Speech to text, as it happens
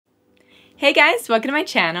Hey guys, welcome to my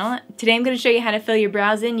channel. Today I'm going to show you how to fill your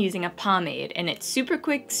brows in using a pomade, and it's super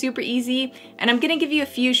quick, super easy, and I'm going to give you a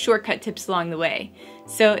few shortcut tips along the way.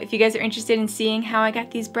 So if you guys are interested in seeing how I got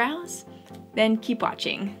these brows, then keep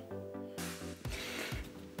watching.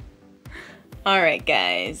 Alright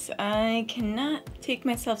guys, I cannot take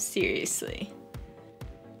myself seriously.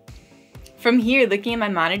 From here, looking at my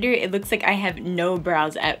monitor, it looks like I have no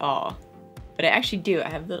brows at all. But I actually do, I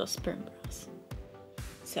have little sperm brows.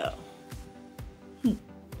 So...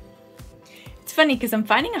 It's funny because I'm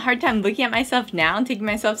finding a hard time looking at myself now and taking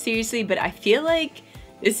myself seriously, but I feel like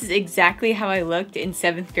this is exactly how I looked in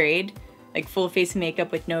 7th grade, like full face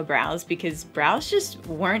makeup with no brows, because brows just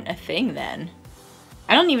weren't a thing then.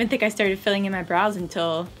 I don't even think I started filling in my brows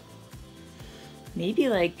until maybe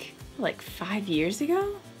like 5 years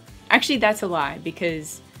ago? Actually, that's a lie,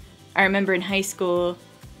 because I remember in high school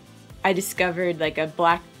I discovered like a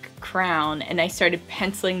black crown and I started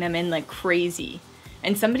penciling them in like crazy.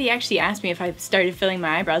 And somebody actually asked me if I started filling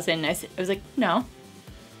my eyebrows in, and I was like, no.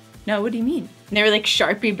 No, what do you mean? And they were like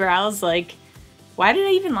Sharpie brows, like, why did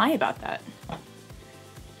I even lie about that?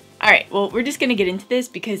 Alright, well, we're just gonna get into this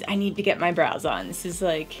because I need to get my brows on. This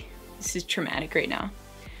is traumatic right now.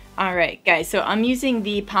 Alright, guys, so I'm using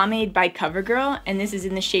the Pomade by CoverGirl, and this is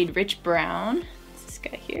in the shade Rich Brown. It's this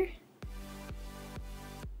guy here.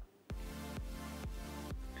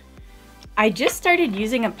 I just started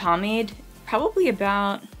using a pomade probably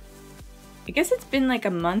about, I guess it's been like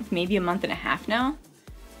a month, maybe a month and a half now.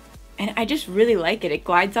 And I just really like it. It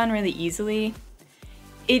glides on really easily.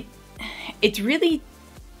 It's really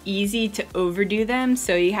easy to overdo them,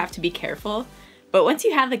 so you have to be careful. But once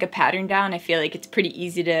you have like a pattern down, I feel like it's pretty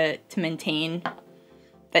easy to maintain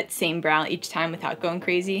that same brow each time without going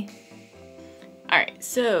crazy. Alright,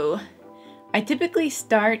 so I typically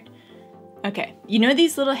start... Okay, you know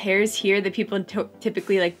these little hairs here that people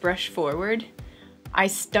typically like brush forward? I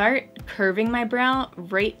start curving my brow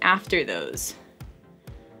right after those.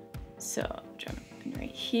 So, jump in right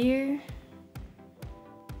here.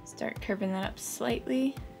 Start curving that up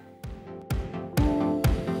slightly.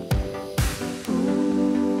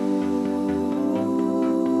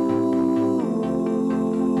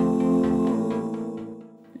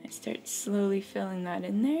 I start slowly filling that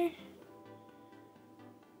in there.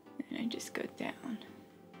 And I just go down.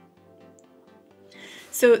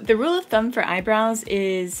 So the rule of thumb for eyebrows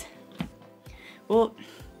is, well,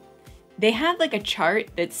 they have like a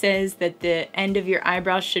chart that says that the end of your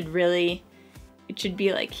eyebrow should really, it should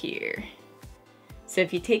be like here. So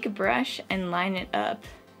if you take a brush and line it up,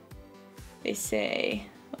 they say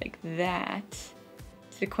like that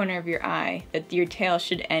to the corner of your eye, that your tail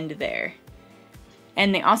should end there.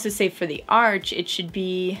 And they also say for the arch, it should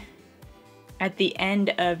be at the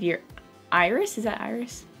end of your iris. Is that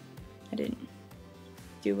iris? I didn't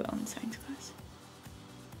do well in science class.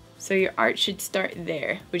 So your arch should start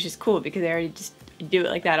there, which is cool because I already just do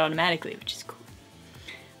it like that automatically, which is cool.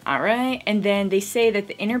 Alright, and then they say that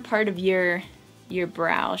the inner part of your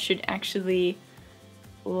brow should actually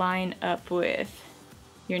line up with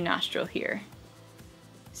your nostril here.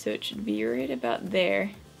 So it should be right about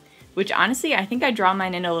there, which honestly I think I draw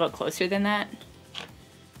mine in a little closer than that.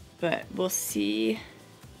 But we'll see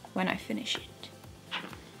when I finish it.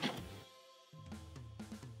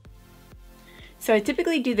 So I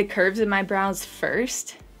typically do the curves of my brows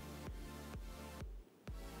first.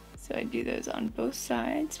 So I do those on both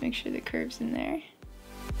sides, make sure the curve's in there.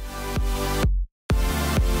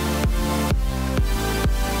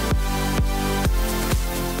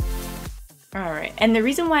 Alright, and the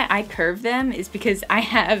reason why I curve them is because I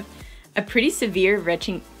have a pretty severe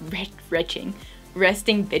resting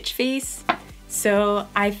bitch face. So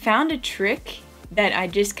I found a trick that I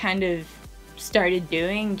just kind of started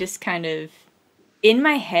doing, just kind of in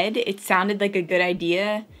my head. It sounded like a good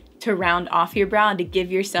idea to round off your brow and to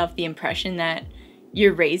give yourself the impression that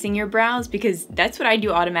you're raising your brows, because that's what I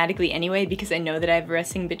do automatically anyway, because I know that I have a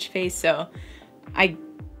resting bitch face. So I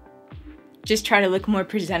just try to look more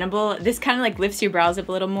presentable. This kind of like lifts your brows up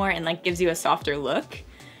a little more and like gives you a softer look.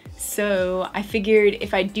 So I figured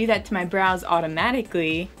if I do that to my brows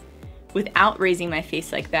automatically without raising my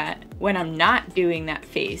face like that, when I'm not doing that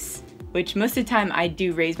face, which most of the time I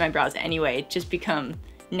do raise my brows anyway, it just become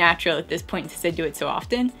natural at this point since I do it so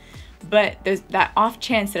often, but there's that off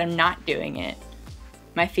chance that I'm not doing it,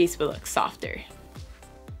 my face will look softer.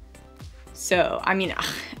 So, I mean,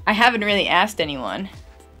 I haven't really asked anyone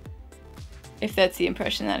if that's the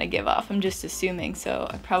impression that I give off. I'm just assuming, so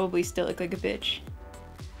I probably still look like a bitch.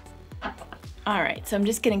 Alright, so I'm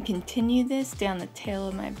just going to continue this down the tail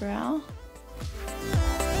of my brow.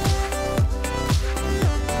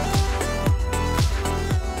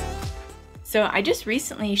 So I just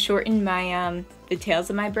recently shortened my the tails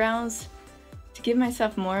of my brows to give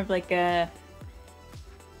myself more of like a,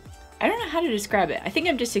 I don't know how to describe it. I think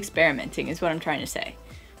I'm just experimenting is what I'm trying to say.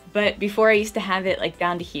 But before I used to have it like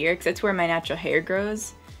down to here because that's where my natural hair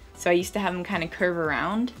grows. So I used to have them kind of curve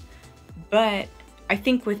around. But I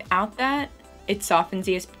think without that, it softens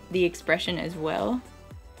the expression as well.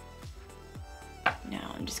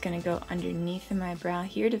 Now I'm just gonna go underneath of my brow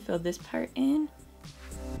here to fill this part in.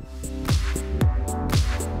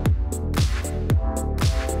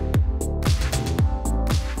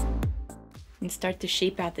 And start to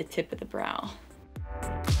shape out the tip of the brow.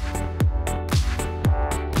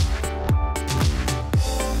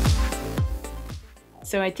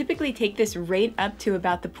 So I typically take this right up to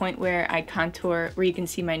about the point where I contour, where you can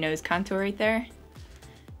see my nose contour right there.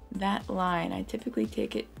 That line, I typically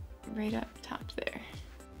take it right up top there.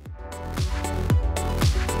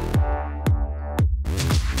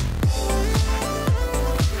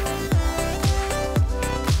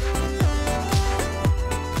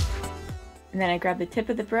 And then I grab the tip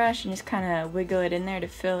of the brush and just kind of wiggle it in there to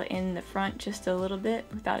fill in the front just a little bit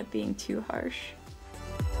without it being too harsh.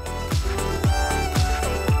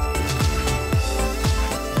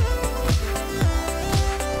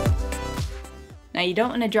 Now you don't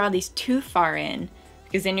want to draw these too far in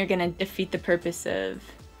because then you're going to defeat the purpose of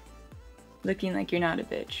looking like you're not a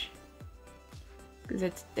bitch. Because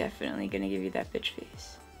it's definitely going to give you that bitch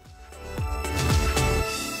face.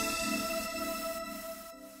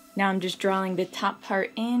 Now I'm just drawing the top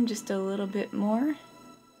part in just a little bit more.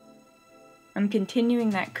 I'm continuing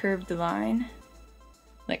that curved line,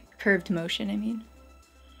 like curved motion I mean,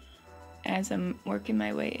 as I'm working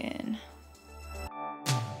my way in.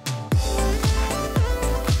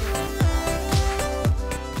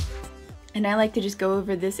 And I like to just go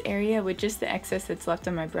over this area with just the excess that's left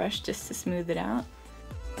on my brush just to smooth it out.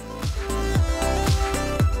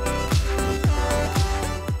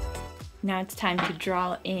 Now it's time to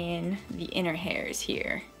draw in the inner hairs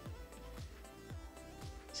here.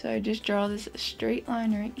 So I just draw this straight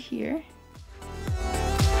line right here.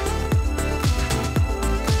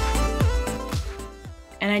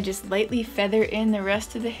 And I just lightly feather in the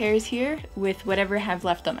rest of the hairs here with whatever I have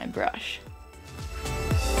left on my brush.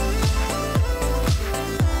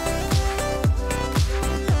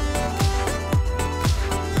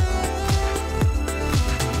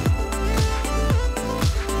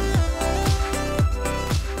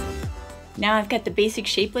 Now I've got the basic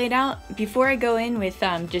shape laid out. Before I go in with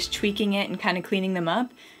just tweaking it and kind of cleaning them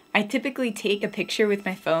up, I typically take a picture with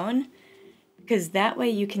my phone because that way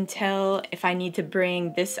you can tell if I need to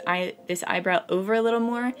bring this eyebrow over a little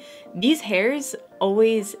more. These hairs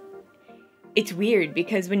always, it's weird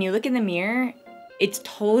because when you look in the mirror, it's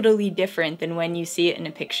totally different than when you see it in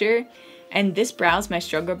a picture. And this brow's my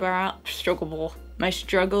struggle brow,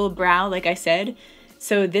 like I said.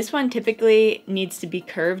 So this one typically needs to be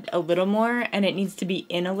curved a little more and it needs to be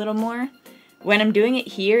in a little more. When I'm doing it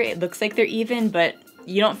here, it looks like they're even, but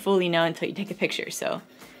you don't fully know until you take a picture. So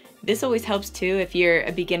this always helps too if you're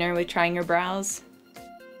a beginner with drawing your brows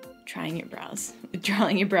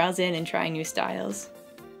in and trying new styles.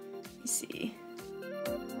 Let's see.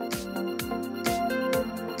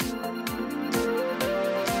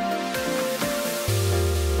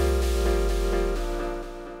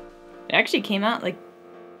 It actually came out like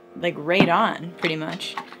right on, pretty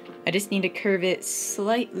much. I just need to curve it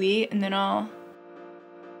slightly and then I'll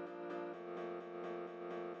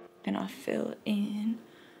fill in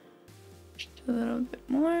just a little bit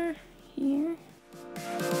more here. I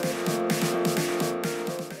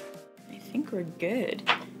think we're good.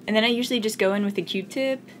 And then I usually just go in with a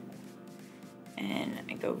Q-tip and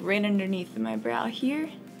I go right underneath my brow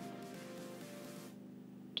here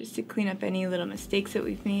just to clean up any little mistakes that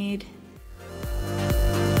we've made.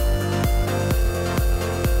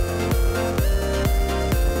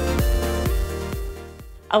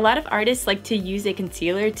 A lot of artists like to use a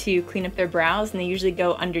concealer to clean up their brows and they usually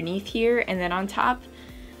go underneath here and then on top.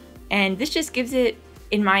 And this just gives it,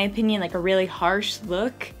 in my opinion, like a really harsh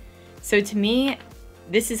look. So to me,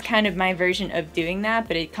 this is kind of my version of doing that,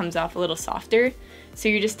 but it comes off a little softer. So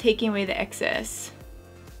you're just taking away the excess.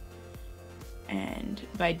 And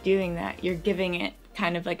by doing that, you're giving it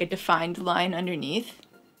kind of like a defined line underneath.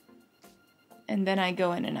 And then I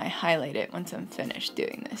go in and I highlight it once I'm finished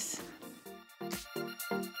doing this.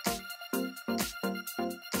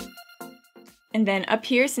 And then up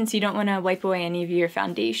here, since you don't want to wipe away any of your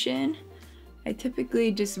foundation, I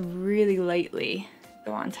typically just really lightly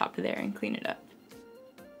go on top of there and clean it up.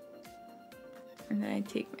 And then I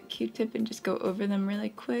take my Q-tip and just go over them really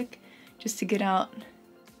quick just to get out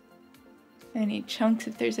any chunks,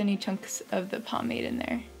 if there's any chunks of the pomade in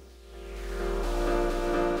there.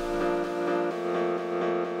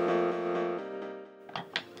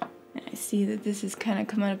 And I see that this is kind of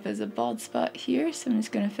coming up as a bald spot here, so I'm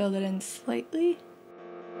just going to fill that in slightly.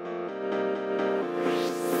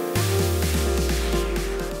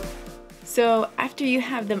 So after you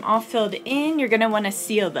have them all filled in, you're going to want to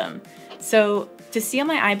seal them. So to seal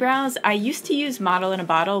my eyebrows, I used to use Model in a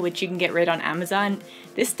Bottle, which you can get right on Amazon.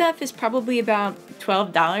 This stuff is probably about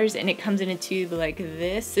 $12 and it comes in a tube like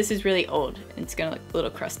this. This is really old. It's gonna look a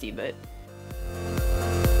little crusty, but.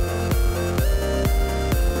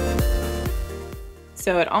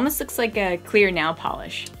 So it almost looks like a clear nail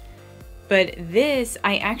polish. But this,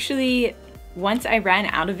 I actually, once I ran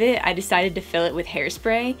out of it, I decided to fill it with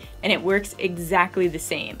hairspray and it works exactly the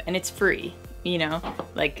same and it's free. You know,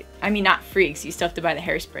 like, I mean, not free because you still have to buy the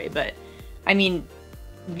hairspray, but I mean,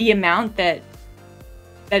 the amount that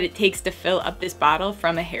it takes to fill up this bottle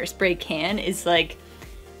from a hairspray can is like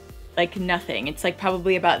nothing. It's like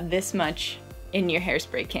probably about this much in your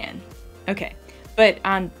hairspray can. Okay, but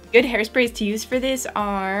good hairsprays to use for this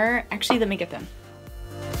are, actually, let me get them.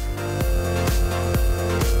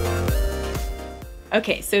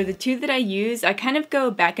 Okay, so the two that I use, I kind of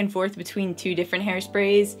go back and forth between two different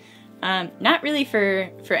hairsprays. Not really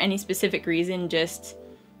for any specific reason, just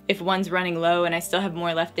if one's running low and I still have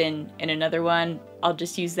more left in another one, I'll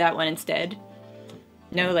just use that one instead.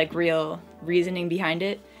 No like real reasoning behind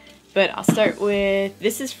it. But I'll start with,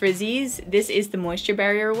 this is Frizzy's. This is the moisture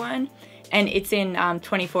barrier one, and it's in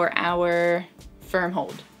 24-hour firm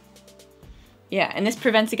hold. Yeah, and this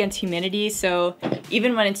prevents against humidity, so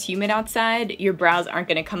even when it's humid outside, your brows aren't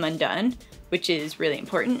gonna come undone, which is really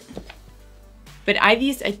important. But I've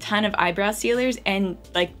used a ton of eyebrow sealers and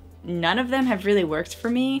like none of them have really worked for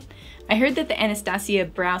me. I heard that the Anastasia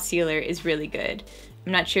brow sealer is really good.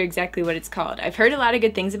 I'm not sure exactly what it's called. I've heard a lot of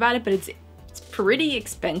good things about it, but it's pretty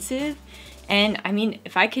expensive. And I mean,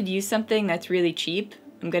 if I could use something that's really cheap,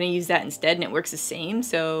 I'm gonna use that instead and it works the same.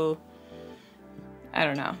 So I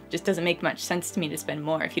don't know, just doesn't make much sense to me to spend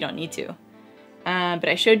more if you don't need to. But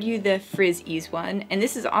I showed you the Frizz Ease one, and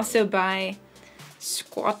this is also by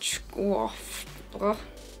Scotch.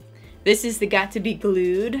 This is the Got to Be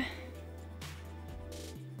Glued.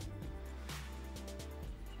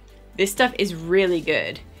 This stuff is really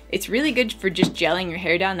good. It's really good for just gelling your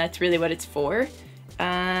hair down. That's really what it's for.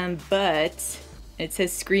 But it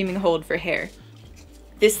says Screaming Hold for hair.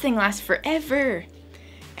 This thing lasts forever.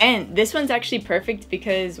 And this one's actually perfect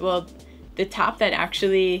because, well, the top that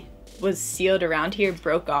actually was sealed around here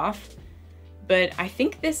broke off. But I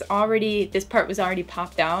think this part was already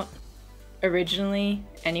popped out originally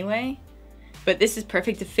anyway. But this is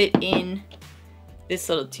perfect to fit in this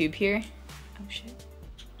little tube here. Oh shit.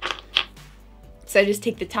 So I just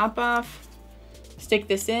take the top off, stick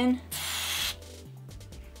this in.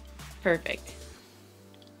 Perfect.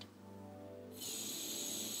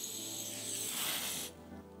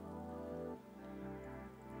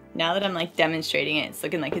 Now that I'm like demonstrating it, it's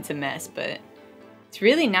looking like it's a mess, but it's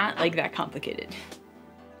really not like that complicated.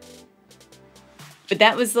 But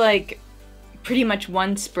that was like pretty much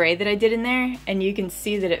one spray that I did in there, and you can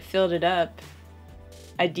see that it filled it up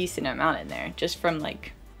a decent amount in there just from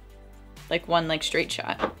like one like straight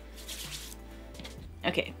shot.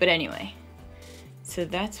 Okay, but anyway, so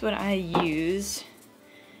that's what I use.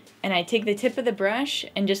 And I take the tip of the brush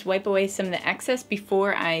and just wipe away some of the excess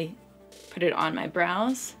before I put it on my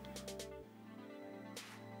brows.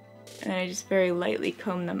 And I just very lightly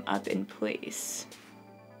comb them up in place.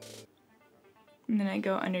 And then I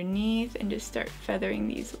go underneath and just start feathering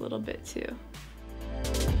these a little bit too.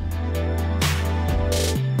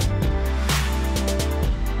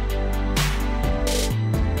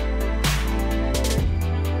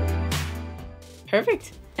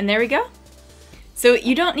 Perfect, and there we go. So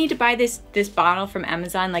you don't need to buy this bottle from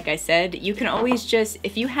Amazon, like I said. You can always just,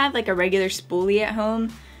 if you have like a regular spoolie at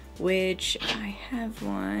home, which I have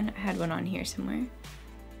one, I had one on here somewhere.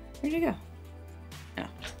 Where'd it go? Oh.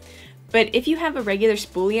 But if you have a regular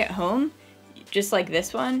spoolie at home, just like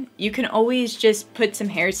this one, you can always just put some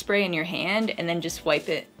hairspray in your hand and then just wipe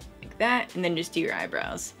it like that, and then just do your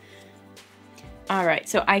eyebrows. All right,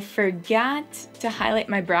 so I forgot to highlight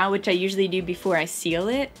my brow, which I usually do before I seal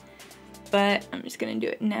it, but I'm just gonna do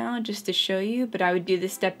it now just to show you, but I would do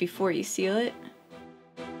this step before you seal it.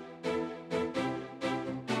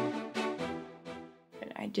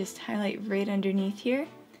 But I just highlight right underneath here.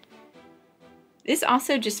 This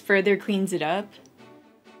also just further cleans it up.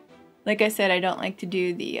 Like I said, I don't like to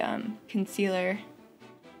do the concealer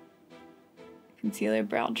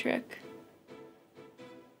brow trick.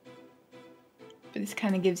 But This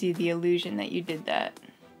kind of gives you the illusion that you did that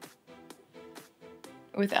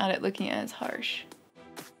without it looking as harsh.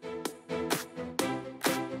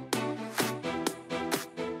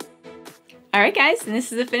 Alright guys, and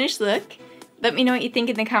this is the finished look. Let me know what you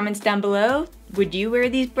think in the comments down below. Would you wear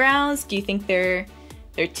these brows? Do you think they're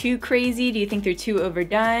too crazy? Do you think they're too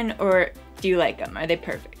overdone? Or do you like them? Are they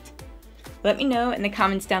perfect? Let me know in the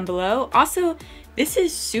comments down below. Also, this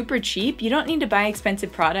is super cheap. You don't need to buy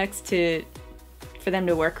expensive products for them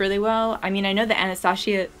to work really well. I mean, I know the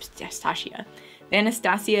Anastasia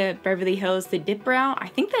Beverly Hills, the dip brow, I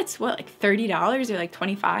think that's what, like $30 or like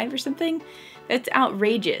 $25 or something? That's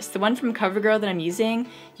outrageous. The one from CoverGirl that I'm using,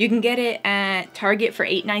 you can get it at Target for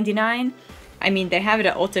 $8.99. I mean, they have it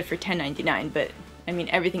at Ulta for $10.99, but I mean,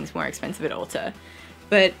 everything's more expensive at Ulta.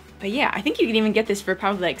 But yeah, I think you can even get this for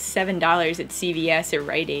probably like $7 at CVS or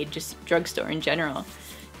Rite Aid, just drugstore in general.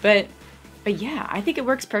 But yeah, I think it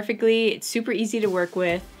works perfectly. It's super easy to work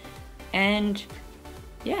with, and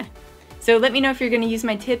yeah. So let me know if you're going to use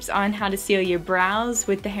my tips on how to seal your brows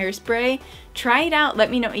with the hairspray. Try it out, let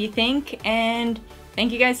me know what you think, and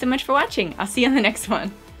thank you guys so much for watching. I'll see you on the next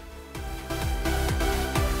one.